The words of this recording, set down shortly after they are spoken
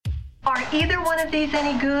either one of these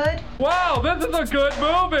any good? Wow, this is a good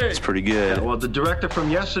movie. It's pretty good. Yeah, well, the director from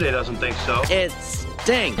yesterday doesn't think so. It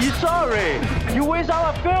stinks. You sorry? You waste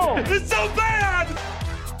our film. It's so bad.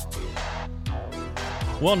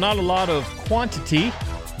 Well, not a lot of quantity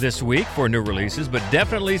this week for new releases, but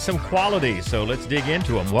definitely some quality. So let's dig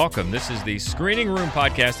into them. Welcome. This is the Screening Room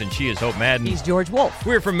Podcast, and she is Hope Madden. He's George Wolf.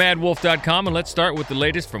 We're from madwolf.com, and let's start with the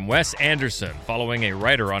latest from Wes Anderson, following a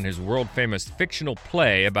writer on his world-famous fictional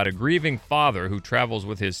play about a grieving father who travels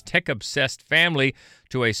with his tech-obsessed family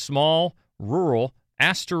to a small, rural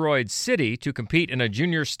asteroid city to compete in a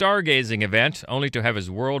junior stargazing event, only to have his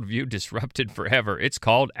worldview disrupted forever. It's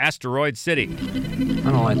called Asteroid City. I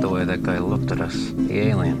don't like the way that guy looked at us. The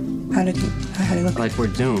alien. How did he look? Like we're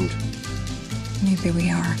doomed. Maybe we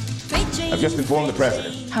are. I've just informed the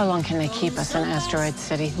president. How long can they keep us in Asteroid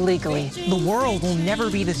City legally? The world will never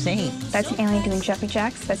be the same. That's an alien doing jumping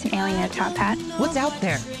jacks. That's an alien in a top hat. What's out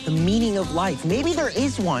there? The meaning of life. Maybe there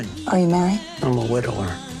is one. Are you married? I'm a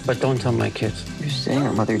widower. But don't tell my kids. You're saying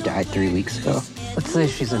her mother died 3 weeks ago? Let's say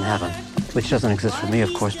she's in heaven, which doesn't exist for me,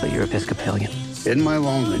 of course, but you're Episcopalian. In my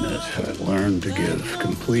loneliness, I learned to give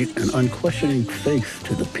complete and unquestioning faith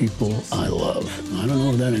to the people I love. I don't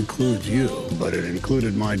know if that includes you, but it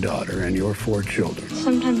included my daughter and your 4 children.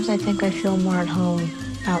 Sometimes I think I feel more at home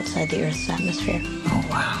outside the Earth's atmosphere. Oh,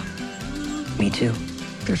 wow. Me too.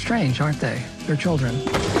 They're strange, aren't they? They're children.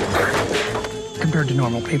 Compared to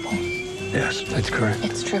normal people. Yes, that's correct.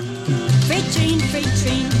 It's true. Freight train,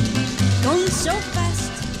 going so fast.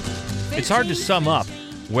 It's hard to sum up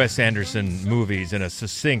Wes Anderson movies in a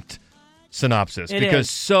succinct synopsis because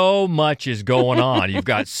so much is going on. You've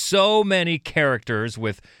got so many characters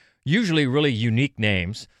with usually really unique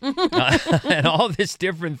names and all these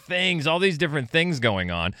different things going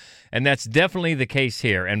on. And that's definitely the case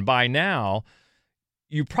here. And by now,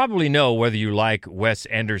 you probably know whether you like Wes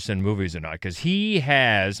Anderson movies or not, because he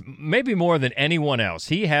has, maybe more than anyone else,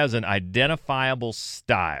 he has an identifiable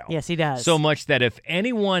style. Yes, he does. So much that if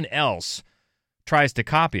anyone else tries to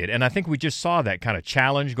copy it, and I think we just saw that kind of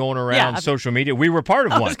challenge going around social media. We were part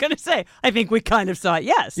of one. I was going to say, I think we kind of saw it.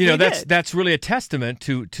 Yes, you know, that's really a testament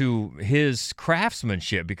to his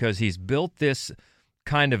craftsmanship, because he's built this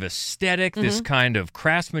kind of aesthetic, this kind of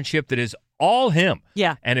craftsmanship that is all him.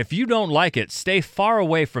 Yeah. And if you don't like it, stay far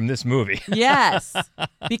away from this movie. Yes.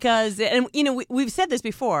 Because, and you know, we've said this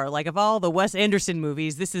before, like of all the Wes Anderson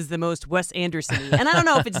movies, this is the most Wes Anderson-y. And I don't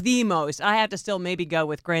know if it's the most. I have to still maybe go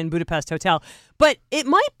with Grand Budapest Hotel. But it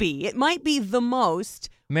might be. It might be the most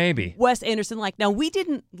maybe Wes Anderson-like. Now, we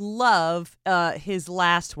didn't love his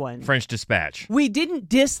last one, French Dispatch. We didn't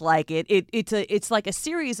dislike it. It's like a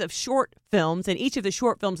series of short films, and each of the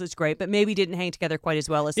short films is great, but maybe didn't hang together quite as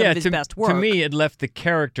well as some of his best work. To me, it left the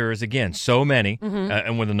characters, again, so many,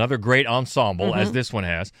 and with another great ensemble, as this one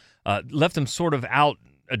has, left them sort of out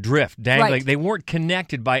adrift, dangling. Right. They weren't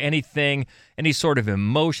connected by anything, any sort of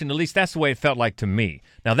emotion. At least that's the way it felt like to me.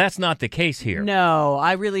 Now, that's not the case here. No,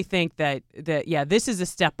 I really think that this is a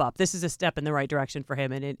step up. This is a step in the right direction for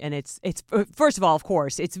him, and it's first of all, of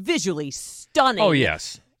course, it's visually stunning. Oh,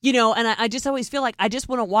 yes. You know, and I just always feel like I just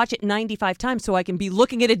want to watch it 95 times so I can be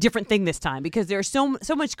looking at a different thing this time, because there's so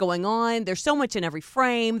much going on. There's so much in every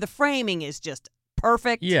frame. The framing is just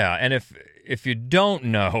perfect. Yeah, and if you don't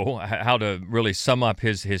know how to really sum up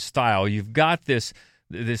his style, you've got this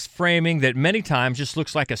framing that many times just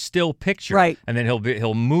looks like a still picture. Right. And then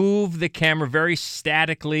he'll move the camera very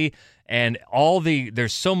statically, and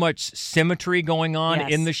there's so much symmetry going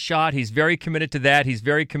on in the shot. He's very committed to that. He's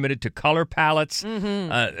very committed to color palettes,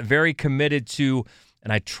 very committed to,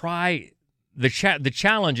 and I try, the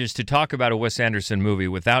challenge is to talk about a Wes Anderson movie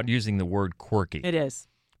without using the word quirky. It is.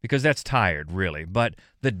 Because that's tired, really. But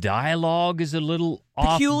the dialogue is a little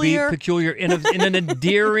peculiar in an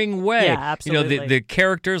endearing way. Yeah, absolutely. You know, the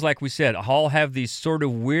characters, like we said, all have these sort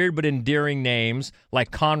of weird but endearing names, like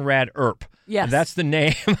Conrad Earp. Yes. And that's the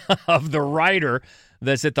name of the writer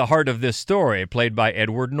that's at the heart of this story, played by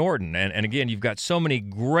Edward Norton. And again, you've got so many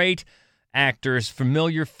great actors,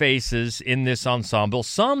 familiar faces in this ensemble,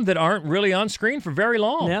 some that aren't really on screen for very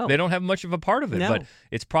long. No. They don't have much of a part of it, but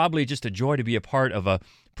it's probably just a joy to be a part of a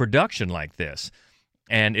production like this.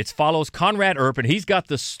 And it follows Conrad Earp, and he's got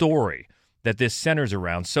the story that this centers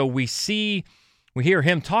around. So we hear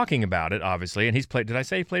him talking about it, obviously, and did I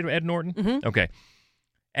say he played Ed Norton? Mm-hmm. Okay.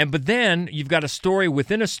 But then you've got a story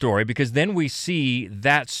within a story, because then we see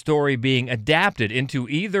that story being adapted into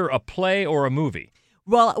either a play or a movie.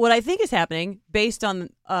 Well, what I think is happening, based on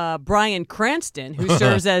Bryan Cranston, who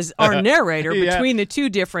serves as our narrator between the two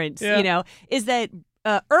different, is that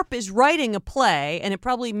Earp is writing a play, and it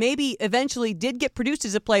probably maybe eventually did get produced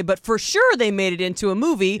as a play, but for sure they made it into a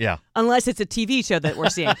movie, unless it's a TV show that we're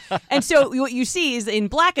seeing. And so what you see is in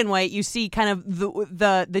black and white, you see kind of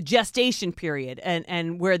the gestation period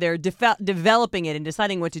and where they're developing it and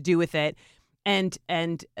deciding what to do with it. And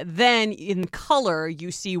then in color,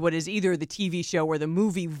 you see what is either the TV show or the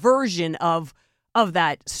movie version of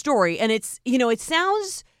that story. And it's, it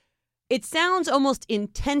sounds almost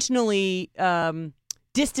intentionally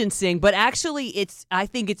distancing, but actually I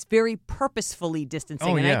think it's very purposefully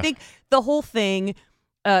distancing. I think the whole thing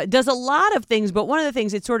does a lot of things, but one of the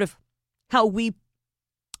things, it's sort of how we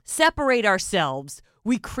separate ourselves.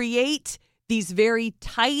 We create these very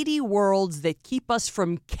tidy worlds that keep us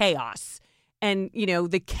from chaos and,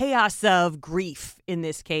 the chaos of grief in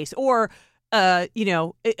this case, or the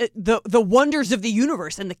wonders of the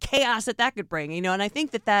universe and the chaos that could bring, and I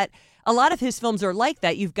think that a lot of his films are like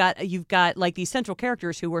that. You've got like these central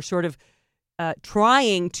characters who are sort of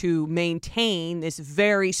trying to maintain this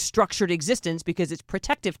very structured existence because it's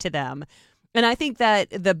protective to them. And I think that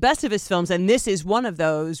the best of his films, and this is one of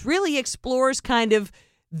those, really explores kind of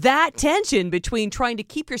that tension between trying to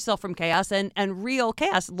keep yourself from chaos and real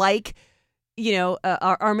chaos. Like,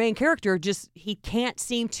 our main character he can't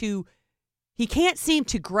seem to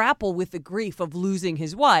grapple with the grief of losing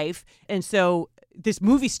his wife. And so this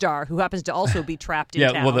movie star who happens to also be trapped in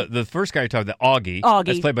town. Yeah, well, the first guy you talked about, Augie,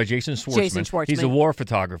 that's played by Jason Schwartzman. He's a war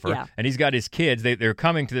photographer, and he's got his kids. They're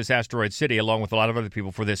coming to this asteroid city along with a lot of other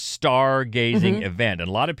people for this stargazing event. And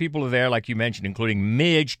a lot of people are there, like you mentioned, including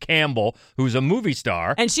Midge Campbell, who's a movie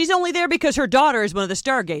star. And she's only there because her daughter is one of the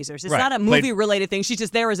stargazers. It's not a movie-related thing. She's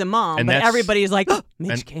just there as a mom, but everybody is like, oh,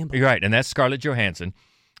 Midge Campbell. You're right, and that's Scarlett Johansson.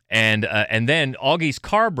 And then Augie's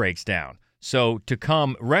car breaks down. So to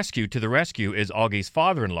the rescue is Augie's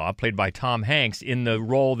father-in-law, played by Tom Hanks, in the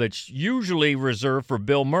role that's usually reserved for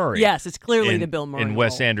Bill Murray. Yes, it's clearly the Bill Murray in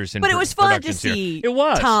Wes Anderson. But it was fun to see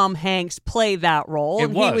Tom Hanks play that role.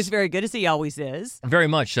 He was very good, as he always is. Very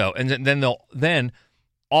much so. And then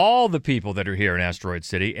all the people that are here in Asteroid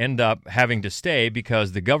City end up having to stay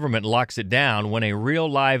because the government locks it down when a real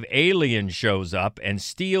live alien shows up and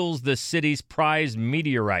steals the city's prized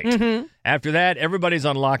meteorite. After that, everybody's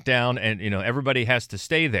on lockdown and, everybody has to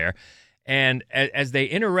stay there. And as they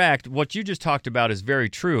interact, what you just talked about is very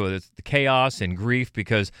true. It's the chaos and grief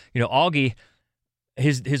because, Augie,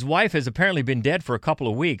 his wife has apparently been dead for a couple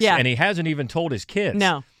of weeks and he hasn't even told his kids.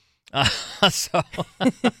 No.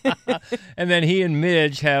 And then he and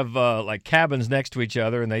Midge have like cabins next to each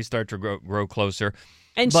other, and they start to grow closer.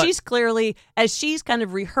 And she's clearly, as she's kind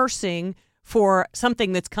of rehearsing for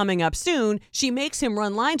something that's coming up soon, she makes him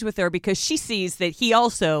run lines with her because she sees that he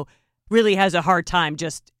also really has a hard time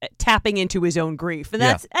just tapping into his own grief, and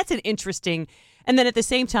that's an interesting. And then at the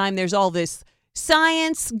same time, there's all this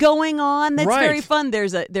science going on that's very fun.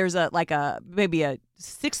 There's maybe a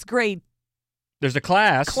 6th grade. There's a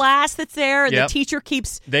class that's there. The teacher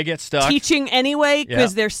keeps they get stuck teaching anyway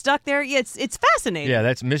because they're stuck there. Yeah, it's fascinating. Yeah,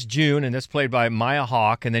 that's Miss June, and that's played by Maya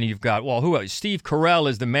Hawke. And then you've got who else? Steve Carell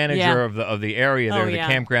is the manager of the area there, the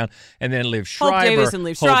campground, and then Liv Schreiber. Hope Davis and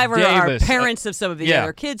Liv Schreiber are parents of some of the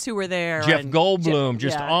other kids who were there. Jeff Goldblum,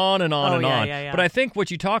 on and on and on. But I think what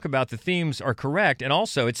you talk about, the themes are correct, and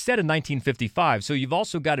also it's set in 1955, so you've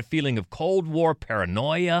also got a feeling of Cold War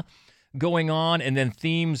paranoia going on, and then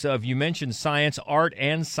themes of, you mentioned science, art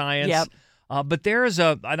and science. But there's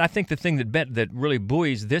and I think the thing that really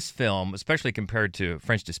buoys this film, especially compared to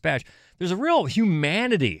French Dispatch, there's a real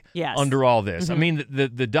humanity under all this. I mean,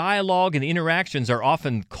 the dialogue and the interactions are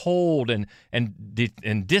often cold and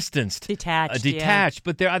distanced, detached.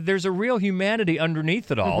 But there's a real humanity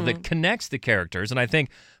underneath it all that connects the characters, and I think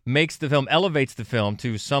elevates the film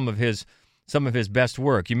to some of his best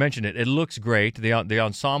work. You mentioned it. It looks great. The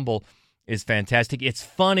ensemble is fantastic. It's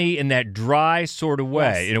funny in that dry sort of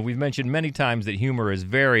way. Yes. We've mentioned many times that humor is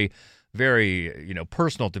very, very,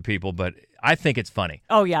 personal to people, but I think it's funny.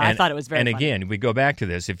 Oh, yeah, I thought it was very funny. And again, we go back to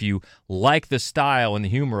this. If you like the style and the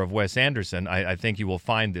humor of Wes Anderson, I think you will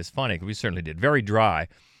find this funny. We certainly did. Very dry,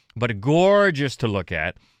 but gorgeous to look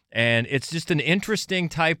at. And it's just an interesting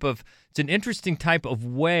type of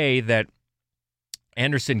way that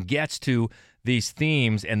Anderson gets to these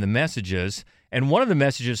themes and the messages. And one of the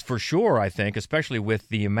messages for sure, I think, especially with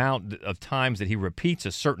the amount of times that he repeats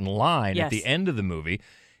a certain line at the end of the movie,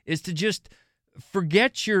 is to just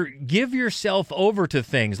give yourself over to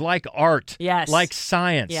things like art, like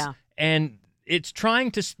science. Yeah. And they're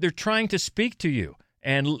trying to speak to you.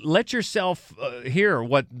 And let yourself hear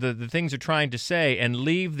what the things are trying to say and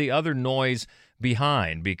leave the other noise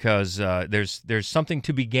behind because there's something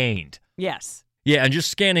to be gained. Yes. Yeah, and just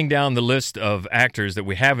scanning down the list of actors that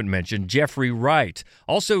we haven't mentioned, Jeffrey Wright.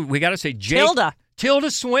 Also, we got to say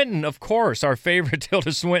Tilda Swinton, of course, our favorite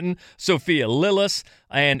Tilda Swinton, Sophia Lillis,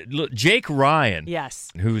 and Jake Ryan. Yes.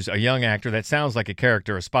 Who's a young actor that sounds like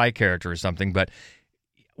a spy character or something, but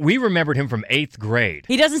we remembered him from 8th grade.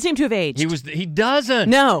 He doesn't seem to have aged. He doesn't.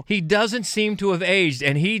 No. He doesn't seem to have aged,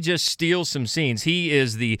 and he just steals some scenes. He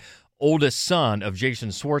is the oldest son of Jason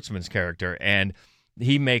Schwartzman's character, and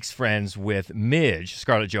he makes friends with Midge,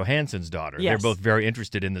 Scarlett Johansson's daughter. Yes. They're both very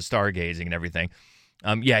interested in the stargazing and everything.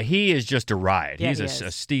 He is just a riot. Yeah, He's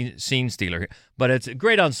a scene stealer. But it's a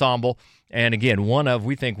great ensemble, and again,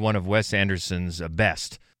 we think one of Wes Anderson's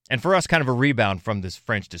best. And for us, kind of a rebound from this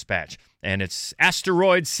French Dispatch. And it's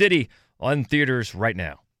Asteroid City on theaters right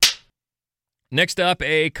now. Next up,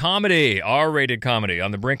 a comedy, R-rated comedy.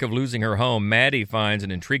 On the brink of losing her home, Maddie finds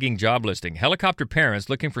an intriguing job listing. Helicopter parents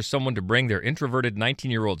looking for someone to bring their introverted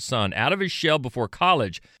 19-year-old son out of his shell before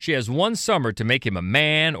college. She has one summer to make him a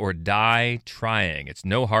man or die trying. It's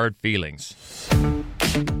no hard feelings.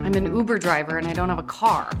 I'm an Uber driver and I don't have a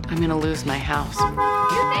car. I'm going to lose my house. You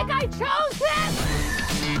think I chose this?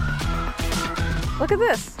 Look at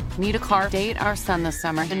this. Need a car, date our son this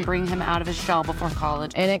summer, and bring him out of his shell before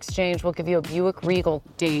college. In exchange, we'll give you a Buick Regal.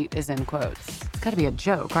 Date is in quotes. It's gotta be a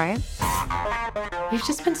joke, right? We've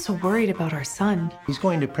just been so worried about our son. He's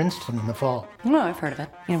going to Princeton in the fall. Oh, I've heard of it.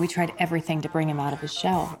 We tried everything to bring him out of his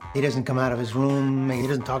shell. He doesn't come out of his room. He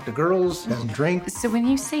doesn't talk to girls, doesn't drink. So when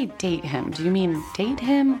you say date him, do you mean date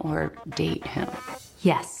him or date him?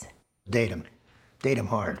 Yes. Date him. Date him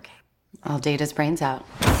hard. Okay. I'll date his brains out.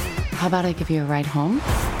 How about I give you a ride home?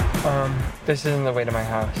 This isn't the way to my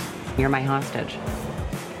house. You're my hostage.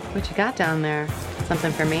 What you got down there?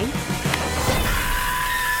 Something for me?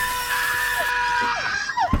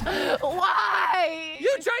 Why?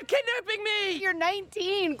 You tried kidnapping me! You're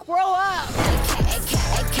 19. Grow up.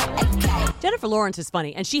 Jennifer Lawrence is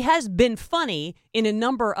funny, and she has been funny in a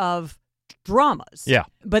number of dramas. Yeah.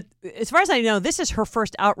 But as far as I know, this is her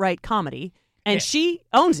first outright comedy. And she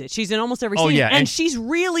owns it. She's in almost every scene. Oh, yeah. And she's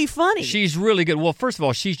really funny. She's really good. Well, first of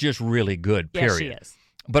all, she's just really good, period. Yes, she is.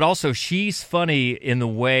 But also, she's funny in the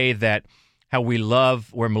way that how we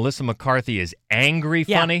love where Melissa McCarthy is angry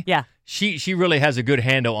funny. Yeah. She really has a good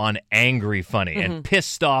handle on angry funny and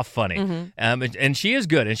pissed off funny. And she is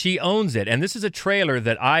good, and she owns it. And this is a trailer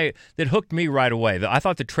that hooked me right away. I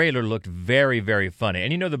thought the trailer looked very, very funny.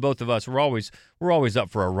 And the both of us, we're always up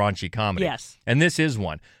for a raunchy comedy. Yes. And this is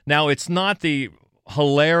one. Now, it's not the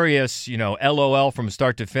hilarious, LOL from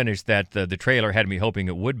start to finish that the trailer had me hoping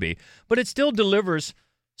it would be, but it still delivers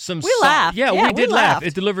we laughed. Yeah, we did laugh.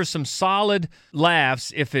 It delivers some solid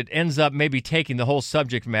laughs if it ends up maybe taking the whole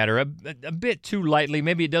subject matter a bit too lightly.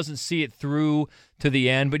 Maybe it doesn't see it through to the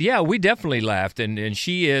end. But yeah, we definitely laughed. And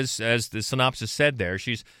she is, as the synopsis said there,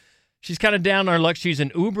 she's kind of down on her luck. She's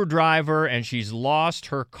an Uber driver, and she's lost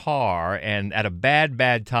her car and at a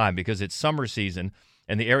bad time because it's summer season.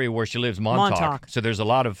 And the area where she lives, Montauk. So there's a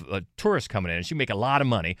lot of tourists coming in, and she make a lot of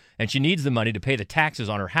money, and she needs the money to pay the taxes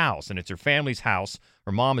on her house, and it's her family's house.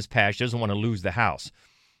 Her mom is passed. She doesn't want to lose the house.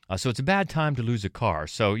 So it's a bad time to lose a car.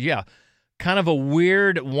 So, yeah, kind of a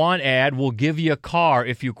weird want ad. We'll give you a car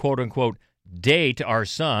if you, quote-unquote, date our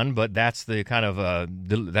son, but that's the kind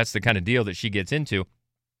of deal that she gets into.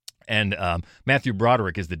 And Matthew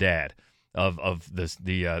Broderick is the dad of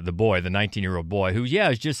the boy, the 19-year-old boy, who,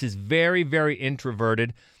 is very, very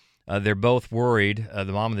introverted. They're both worried. The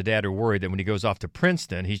mom and the dad are worried that when he goes off to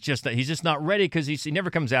Princeton, he's just not ready because he never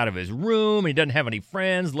comes out of his room. And he doesn't have any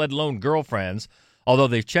friends, let alone girlfriends, although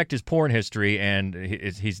they've checked his porn history, and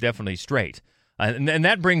he's definitely straight. And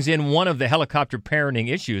that brings in one of the helicopter parenting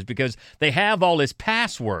issues because they have all his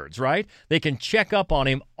passwords, right? They can check up on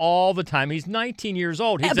him all the time. He's 19 years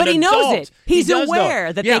old. He's but an he knows adult. it. He's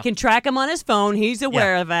aware that they can track him on his phone. He's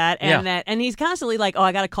aware of that. And he's constantly like,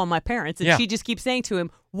 I got to call my parents. And she just keeps saying to him,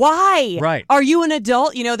 why? Right. Are you an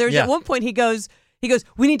adult? There's at one point he goes,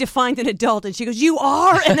 we need to find an adult. And she goes, you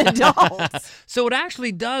are an adult. So it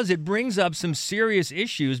actually does. It brings up some serious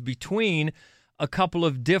issues between a couple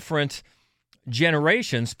of different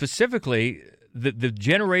generation, specifically the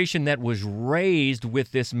generation that was raised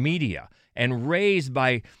with this media and raised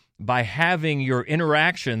by having your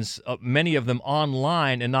interactions, many of them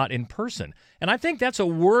online and not in person. And I think that's a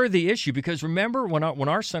worthy issue because remember when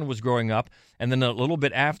our son was growing up, and then a little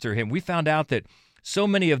bit after him, we found out that so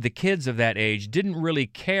many of the kids of that age didn't really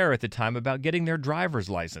care at the time about getting their driver's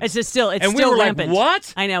license. It's still and we were rampant. Like,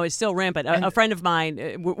 what? I know, it's still rampant. A friend of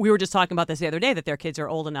mine, we were just talking about this the other day, that their kids are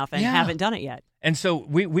old enough and haven't done it yet. And so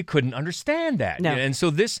we couldn't understand that. No. And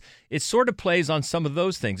so it sort of plays on some of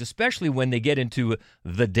those things, especially when they get into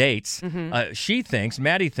the dates. Mm-hmm.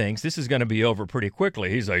 Maddie thinks this is going to be over pretty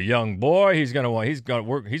quickly. He's a young boy. He's going to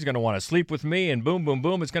want to sleep with me, and boom, boom,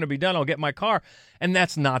 boom, it's going to be done. I'll get my car. And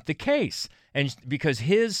that's not the case. And because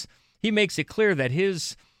he makes it clear that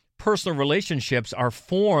his personal relationships are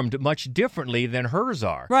formed much differently than hers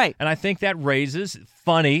are. Right. And I think that raises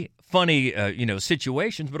funny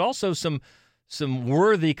situations, but also some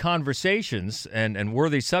worthy conversations and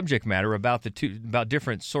worthy subject matter about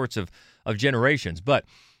different sorts of generations. But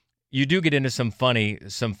you do get into some funny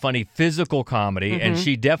physical comedy, and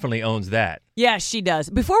she definitely owns that. Yeah, she does.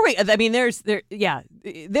 Before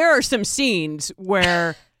there are some scenes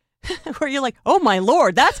where you're like, oh my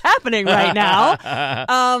Lord, that's happening right now.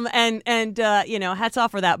 Hats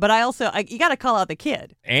off for that. But you got to call out the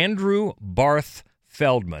kid. Andrew Barth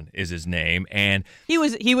Feldman is his name, and he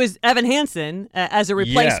was Evan Hansen as a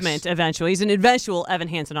replacement. Eventually, he's an eventual Evan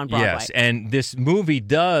Hansen on Broadway. Yes, and this movie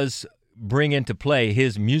does bring into play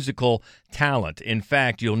his musical talent. In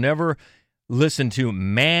fact, you'll never listen to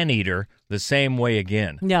Maneater the same way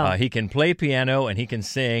again. No. He can play piano and he can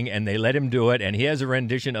sing, and they let him do it, and he has a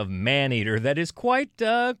rendition of Maneater that is quite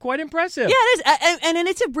impressive. Yeah, it is. And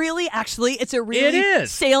it's a really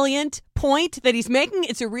salient point that he's making.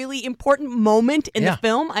 It's a really important moment in the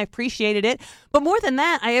film. I appreciated it. But more than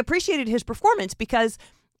that, I appreciated his performance, because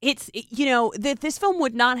this film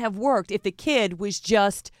would not have worked if the kid was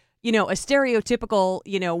just a stereotypical,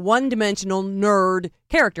 one-dimensional nerd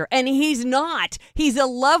character. And he's not. He's a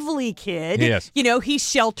lovely kid. Yes. He's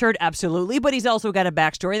sheltered, absolutely, but he's also got a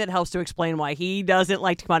backstory that helps to explain why he doesn't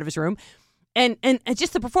like to come out of his room. And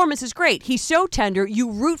just the performance is great. He's so tender.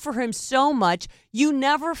 You root for him so much. You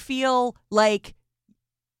never feel like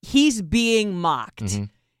he's being mocked. Mm-hmm.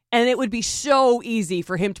 And it would be so easy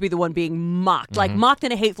for him to be the one being mocked, like mocked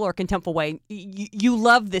in a hateful or contemptful way. You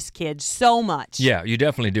love this kid so much. Yeah, you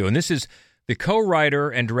definitely do. And this is the co-writer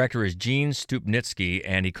and director is Gene Stupnitsky,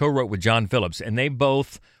 and he co-wrote with John Phillips. And they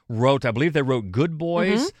both wrote, I believe they wrote Good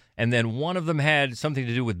Boys, and then one of them had something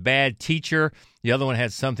to do with Bad Teacher. The other one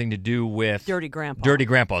had something to do with Dirty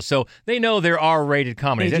Grandpa. So they know they're R-rated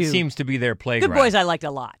comedies. That seems to be their playground. Good Boys I liked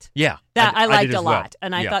a lot. Yeah. I liked did a lot. Well.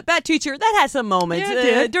 And I thought, Bad Teacher, that has some moments.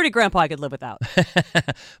 Yeah, Dirty Grandpa I could live without.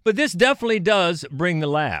 But this definitely does bring the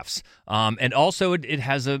laughs. And also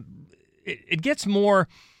it gets more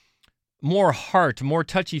heart, more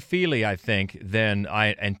touchy-feely, I think, than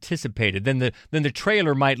I anticipated, than the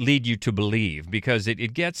trailer might lead you to believe, because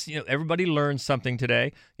it gets, everybody learns something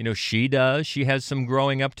today. She does. She has some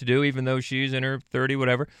growing up to do, even though she's in her 30,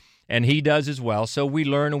 whatever, and he does as well. So we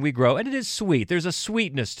learn and we grow, and it is sweet. There's a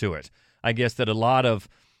sweetness to it, I guess, that a lot of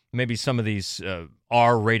maybe some of these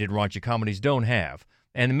R-rated raunchy comedies don't have.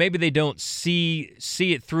 And maybe they don't see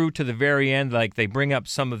it through to the very end, like they bring up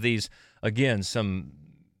some of these, again, some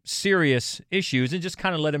serious issues and just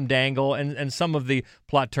kind of let them dangle, and some of the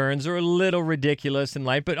plot turns are a little ridiculous and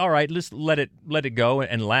light, but all right, let's let it go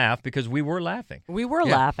and laugh, because we were laughing.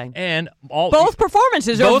 Laughing. And both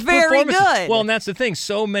performances are very good. Well, and that's the thing.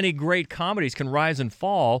 So many great comedies can rise and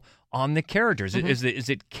fall on the characters. Is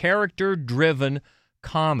it character-driven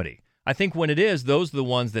comedy? I think when it is, those are the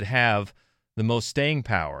ones that have the most staying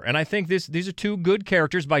power. And I think these are two good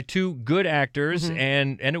characters by two good actors,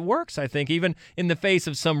 and it works, I think, even in the face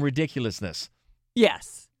of some ridiculousness.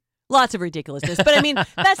 Yes. Lots of ridiculousness. But, I mean,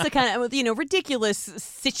 that's the kind of, ridiculous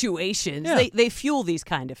situations. Yeah. They fuel these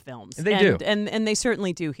kind of films. They do. And they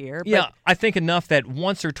certainly do here. But Yeah, I think enough that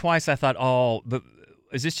once or twice I thought, but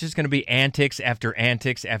is this just going to be antics after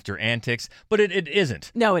antics after antics? But it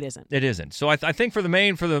isn't. No, it isn't. It isn't. So I think for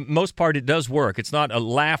the most part, it does work. It's not a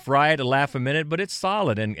laugh riot, a laugh a minute, but it's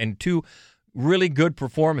solid, and two really good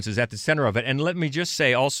performances at the center of it. And let me just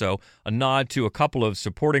say also a nod to a couple of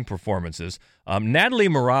supporting performances. Natalie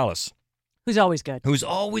Morales. Who's always good. We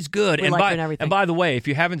like her and everything. And by the way, if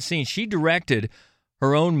you haven't seen, she directed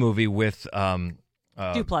her own movie with Mark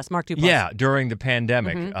Duplass. Yeah, during the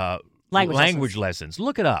pandemic. Language lessons.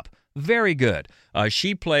 Look it up. Very good.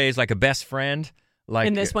 She plays like a best friend.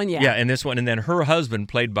 In this one, yeah. Yeah, in this one. And then her husband,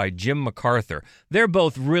 played by Jim MacArthur. They're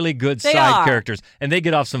both really good side characters, and they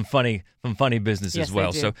get off some funny business as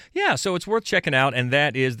well. They do. So it's worth checking out, and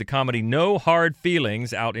that is the comedy No Hard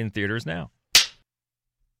Feelings, out in theaters now.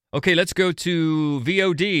 Okay, let's go to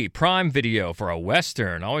VOD, Prime Video, for a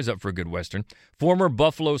Western. Always up for a good Western. Former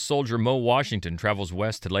Buffalo soldier Mo Washington travels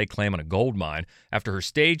west to lay claim on a gold mine. After her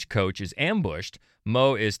stagecoach is ambushed,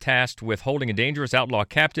 Mo is tasked with holding a dangerous outlaw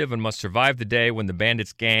captive and must survive the day when the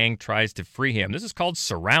bandits' gang tries to free him. This is called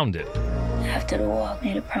Surrounded. After the war, I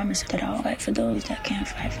made a promise that I'll fight for those that can't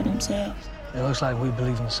fight for themselves. It looks like we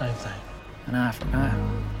believe in the same thing. An eye for an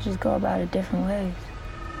eye. Just go about it different ways.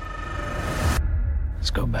 Let's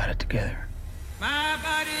go about it together. I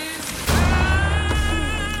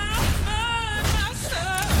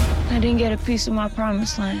didn't get a piece of my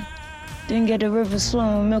promised land. Didn't get the rivers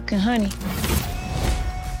flowing with milk and honey.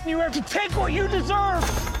 You have to take what you deserve.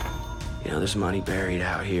 You know, there's money buried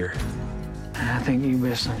out here. I think you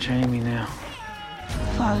best unchain me now.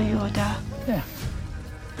 Follow you or die. Yeah.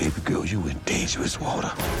 Baby girl, you in dangerous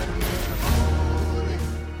water.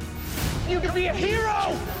 You can be a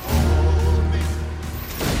hero!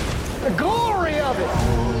 The glory of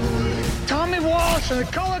it! Tommy Walsh and the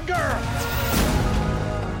Colored Girl!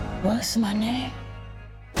 What's my name?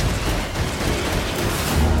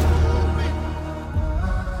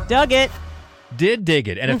 Dug it. Did dig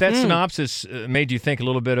it. And if that synopsis made you think a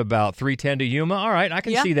little bit about 310 to Yuma, all right, I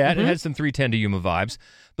can see that. It had some 310 to Yuma vibes.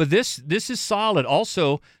 But this is solid,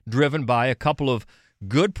 also driven by a couple of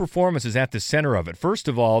good performances at the center of it. First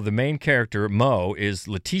of all, the main character, Mo, is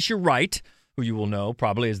Letitia Wright, who you will know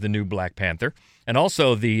probably as the new Black Panther, and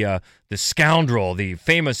also the scoundrel, the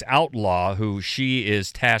famous outlaw who she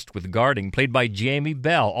is tasked with guarding, played by Jamie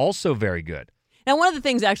Bell, also very good. Now, one of the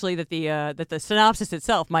things actually that the synopsis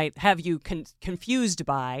itself might have you confused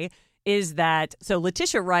by is that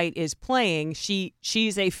Letitia Wright is playing.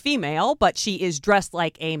 She's a female, but she is dressed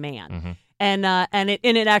like a man. Mm-hmm. And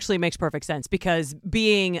it actually makes perfect sense because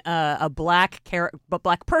being a black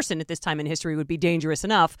person at this time in history would be dangerous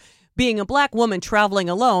enough. Being a black woman traveling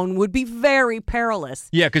alone would be very perilous.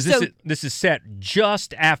 Yeah, because this is set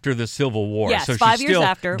just after the Civil War, yes, so 5 she's years still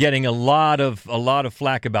after. Getting a lot of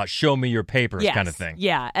flack about "show me your papers" kind of thing.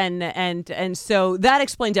 Yeah, and so that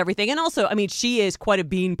explains everything. And also, I mean, she is quite a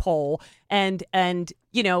beanpole, and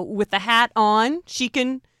you know, with the hat on, she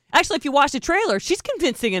can. Actually, if you watch the trailer, she's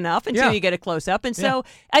convincing enough until you get a close-up. And so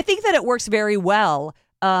I think that it works very well.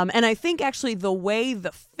 And I think actually the way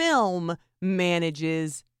the film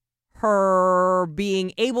manages her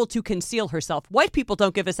being able to conceal herself, white people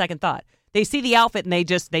don't give a second thought. They see the outfit and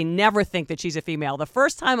they never think that she's a female. The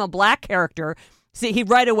first time a black character, he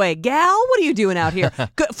right away, gal, what are you doing out here?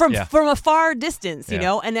 From a far distance, you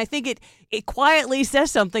know? And I think it quietly says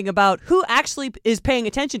something about who actually is paying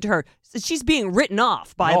attention to her. She's being written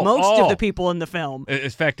off by most of the people in the film. In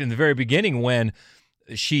fact, in the very beginning, when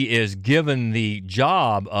she is given the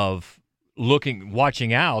job of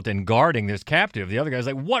watching out and guarding this captive, the other guy's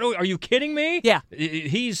like, what, are you kidding me? Yeah.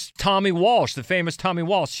 He's Tommy Walsh, the famous Tommy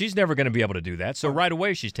Walsh. She's never going to be able to do that. So right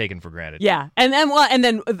away, she's taken for granted. Yeah. And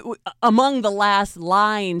then among the last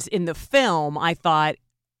lines in the film, I thought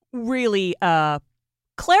really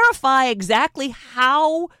clarify exactly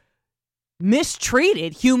how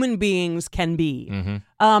mistreated human beings can be. Mm-hmm.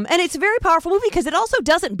 And it's a very powerful movie because it also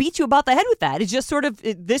doesn't beat you about the head with that. It's just sort of,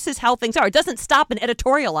 this is how things are. It doesn't stop and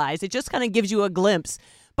editorialize. It just kind of gives you a glimpse.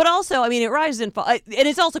 But also, I mean, it rises and falls. And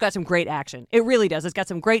it's also got some great action. It really does. It's got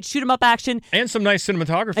some great shoot-'em-up action. And some nice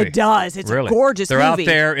cinematography. It does. It's really a gorgeous They're movie.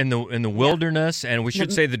 They're out there in the wilderness, and we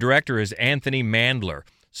should say the director is Anthony Mandler.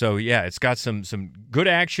 So, yeah, it's got some good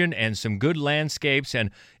action and some good landscapes,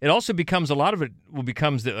 and it also becomes, a lot of it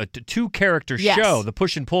becomes a two-character show, the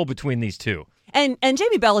push and pull between these two. And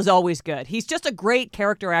Jamie Bell is always good. He's just a great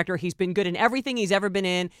character actor. He's been good in everything he's ever been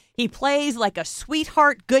in. He plays like a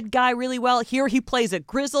sweetheart good guy really well. Here he plays a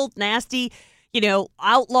grizzled, nasty,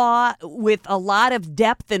 outlaw with a lot of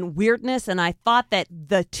depth and weirdness, and I thought that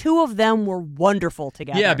the two of them were wonderful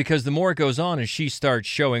together. Yeah, because the more it goes on and she starts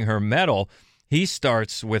showing her mettle, he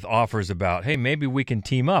starts with offers about, hey, maybe we can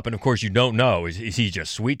team up. And, of course, you don't know. Is he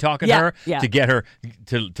just sweet-talking her to get her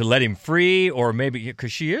to let him free? Or maybe,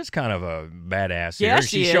 because she is kind of a badass here. Yeah,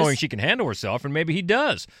 She's showing she can handle herself, and maybe he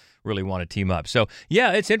does really want to team up. So,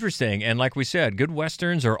 yeah, it's interesting. And like we said, good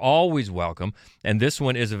Westerns are always welcome. And this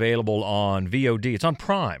one is available on VOD. It's on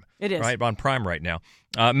Prime. It is. Right, on Prime right now.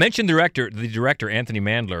 Mentioned the director, Anthony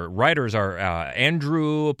Mandler. Writers are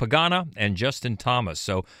Andrew Pagana and Justin Thomas.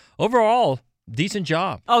 So, overall, decent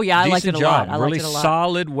job. Oh, yeah, I liked it a lot. I really liked it a lot.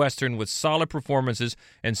 Solid Western with solid performances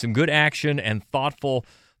and some good action and thoughtful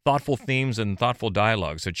themes and thoughtful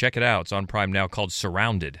dialogue. So check it out. It's on Prime now, called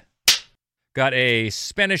Surrounded. Got a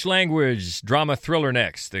Spanish language drama thriller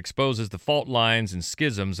next that exposes the fault lines and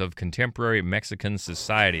schisms of contemporary Mexican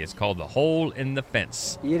society. It's called The Hole in the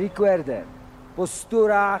Fence. Y recuerden,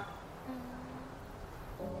 postura,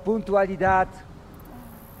 puntualidad,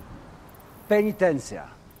 penitencia.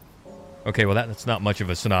 Okay, well, that's not much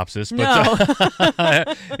of a synopsis, but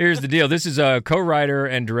No. Here's the deal. This is a co-writer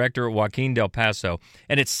and director Joaquin Del Paso,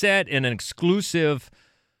 and it's set in an exclusive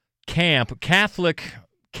Catholic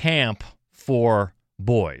camp for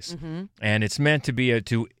boys. Mm-hmm. And it's meant to be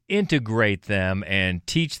to integrate them and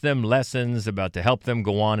teach them lessons about to help them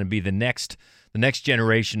go on and be the next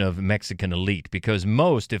generation of Mexican elite, because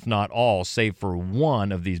most, if not all, save for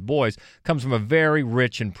one of these boys, comes from a very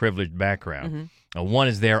rich and privileged background. Mm-hmm. One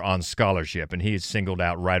is there on scholarship, and he is singled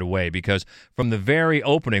out right away because from the very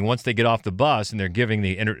opening, once they get off the bus and they're given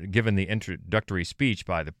the introductory speech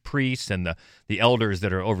by the priests and the elders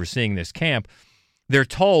that are overseeing this camp,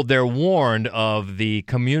 they're warned of the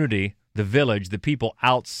community, the village, the people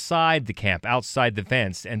outside the camp, outside the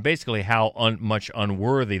fence, and basically how much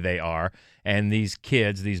unworthy they are, and these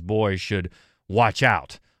kids, these boys, should watch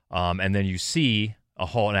out. And then you see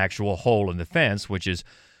an actual hole in the fence, which is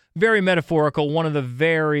very metaphorical, one of the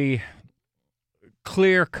very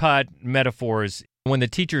clear-cut metaphors. When the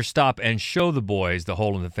teachers stop and show the boys the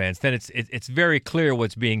hole in the fence, then it's very clear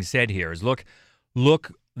what's being said here is look,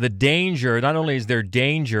 the danger, not only is there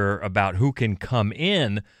danger about who can come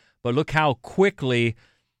in, but look how quickly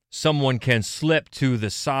someone can slip to the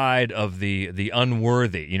side of the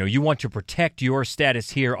unworthy. You know, you want to protect your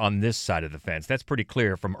status here on this side of the fence. That's pretty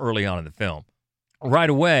clear from early on in the film.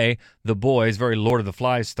 Right away, the boys, very Lord of the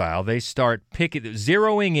Flies style, they start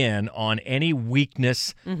zeroing in on any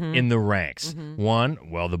weakness in the ranks. Mm-hmm. One,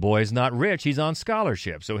 well, the boy's not rich. He's on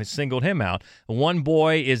scholarship, so he singled him out. One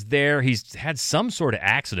boy is there. He's had some sort of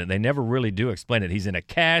accident. They never really do explain it. He's in a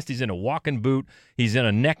cast. He's in a walking boot. He's in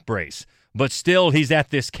a neck brace. But still, he's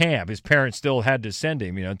at this camp. His parents still had to send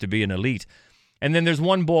him, to be an elite. And then there's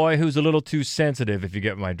one boy who's a little too sensitive, if you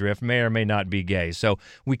get my drift, may or may not be gay. So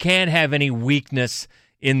we can't have any weakness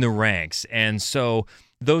in the ranks. And so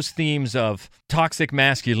those themes of toxic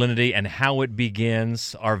masculinity and how it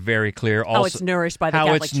begins are very clear. Also, how it's nourished by the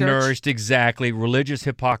Catholic Church. How it's nourished, exactly. Religious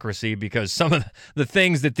hypocrisy, because some of the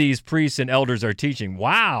things that these priests and elders are teaching,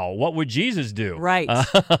 wow, what would Jesus do? Right.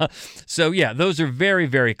 So, yeah, those are very,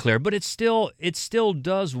 very clear. But it still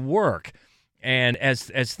does work. And as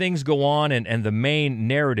things go on and the main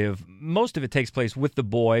narrative, most of it takes place with the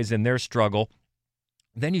boys and their struggle,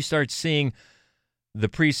 then you start seeing the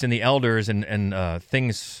priests and the elders and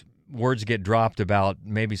words get dropped about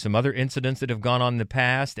maybe some other incidents that have gone on in the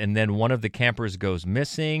past, and then one of the campers goes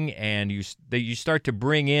missing, and you start to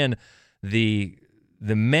bring in the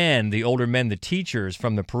older men, the teachers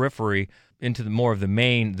from the periphery into more of the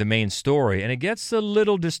main story, and it gets a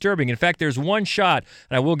little disturbing. In fact, there's one shot,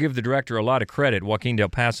 and I will give the director a lot of credit, Joaquin Del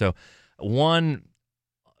Paso, one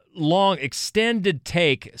long extended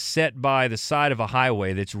take set by the side of a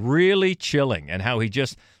highway that's really chilling, and how he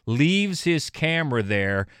just leaves his camera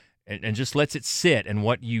there and just lets it sit, and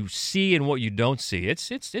what you see and what you don't see.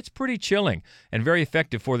 It's pretty chilling and very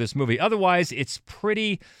effective for this movie. Otherwise,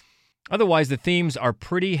 the themes are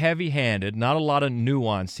pretty heavy-handed, not a lot of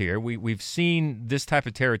nuance here. We've seen this type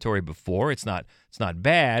of territory before. It's not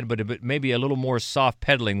bad, but maybe a little more soft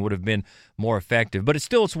pedaling would have been more effective. But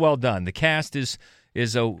it's well done. The cast is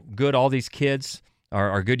good. All these kids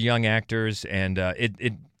are good young actors, and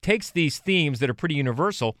it takes these themes that are pretty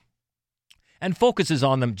universal and focuses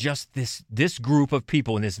on them, just this group of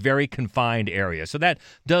people in this very confined area. So that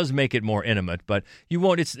does make it more intimate, but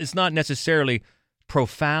it's not necessarily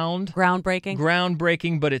profound,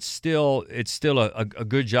 groundbreaking, but it's still a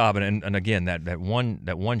good job, and again that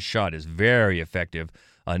one shot is very effective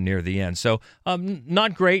near the end. So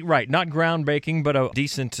not great, right? Not groundbreaking, but a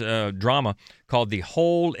decent drama called The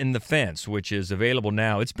Hole in the Fence, which is available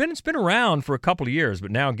now. It's been around for a couple of years,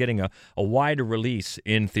 but now getting a wider release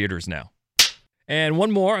in theaters now. And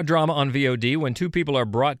one more, a drama on VOD. When two people are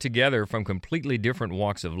brought together from completely different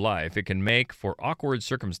walks of life, it can make for awkward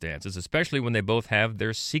circumstances, especially when they both have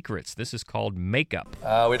their secrets. This is called Makeup.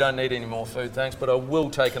 We don't need any more food, thanks, but I will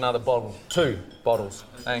take another bottle. 2 bottles.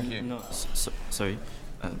 Thank you. No, sorry.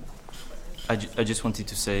 I just wanted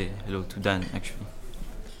to say hello to Dan, actually.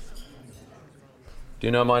 Do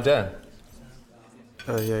you know my dad?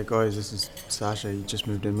 Yeah, guys, this is Sasha. He just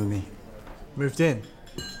moved in with me. Moved in?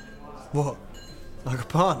 What? Like a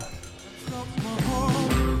partner?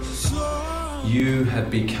 You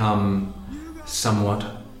have become somewhat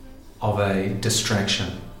of a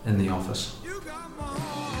distraction in the office.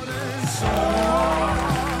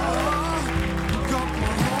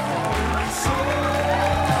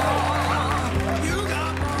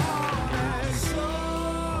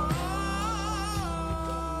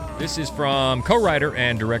 This is from co-writer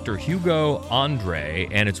and director Hugo Andre,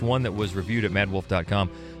 and it's one that was reviewed at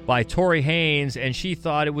madwolf.com by Tori Haynes, and she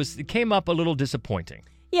thought it came up a little disappointing.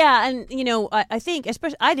 Yeah, and, I think,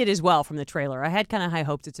 especially, I did as well from the trailer. I had kind of high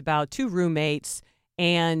hopes. It's about two roommates,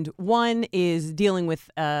 and one is dealing with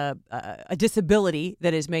a disability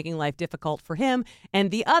that is making life difficult for him,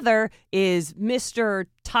 and the other is Mr.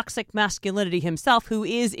 Toxic Masculinity himself, who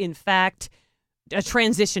is, in fact, a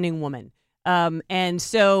transitioning woman. And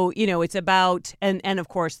so, it's about, and of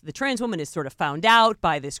course, the trans woman is sort of found out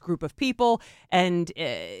by this group of people, and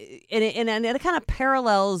it kind of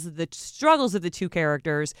parallels the struggles of the two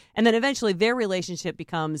characters, and then eventually their relationship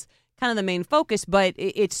becomes kind of the main focus, but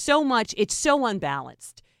it's so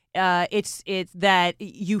unbalanced. It's that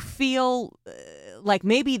you feel like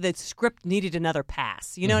maybe the script needed another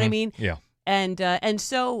pass. You know what I mean? Yeah. And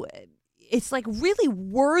so it's like really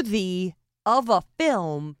worthy of a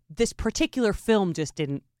film. This particular film just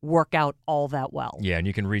didn't work out all that well. Yeah, and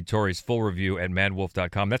you can read Tori's full review at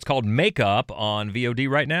madwolf.com. That's called Makeup on VOD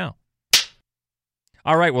right now.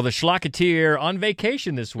 All right, well, the Schlocketeer on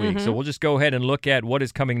vacation this week, so we'll just go ahead and look at what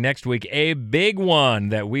is coming next week. A big one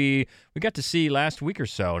that we got to see last week or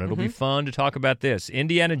so, and it'll be fun to talk about this.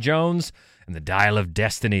 Indiana Jones and the Dial of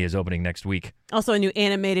Destiny is opening next week. Also a new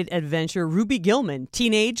animated adventure, Ruby Gillman,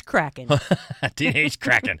 Teenage Kraken. Teenage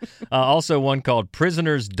Kraken. Also one called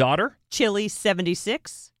Prisoner's Daughter. Chili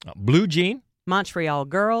 76. Blue Jean. Montreal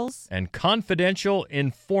Girls. And Confidential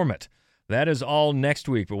Informant. That is all next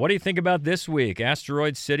week. But what do you think about this week?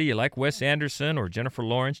 Asteroid City, you like Wes Anderson or Jennifer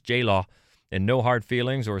Lawrence, J-Law, and No Hard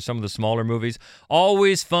Feelings, or some of the smaller movies?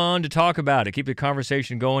 Always fun to talk about it. Keep the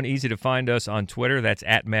conversation going. Easy to find us on Twitter. That's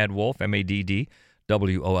at MaddWolf,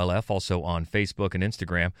 MaddWolf. Also on Facebook and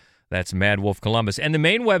Instagram. That's Mad Wolf Columbus. And the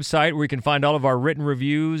main website where you can find all of our written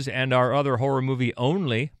reviews and our other horror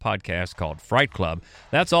movie-only podcast called Fright Club.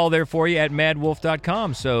 That's all there for you at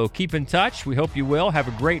madwolf.com. So keep in touch. We hope you will. Have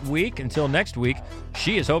a great week. Until next week,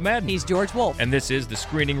 she is Hope Madden. He's George Wolf. And this is the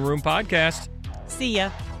Screening Room Podcast. See ya.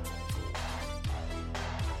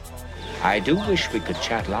 I do wish we could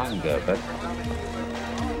chat longer, but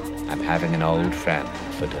I'm having an old friend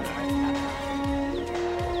for dinner.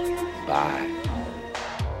 Bye.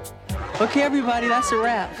 Okay, everybody, that's a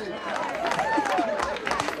wrap.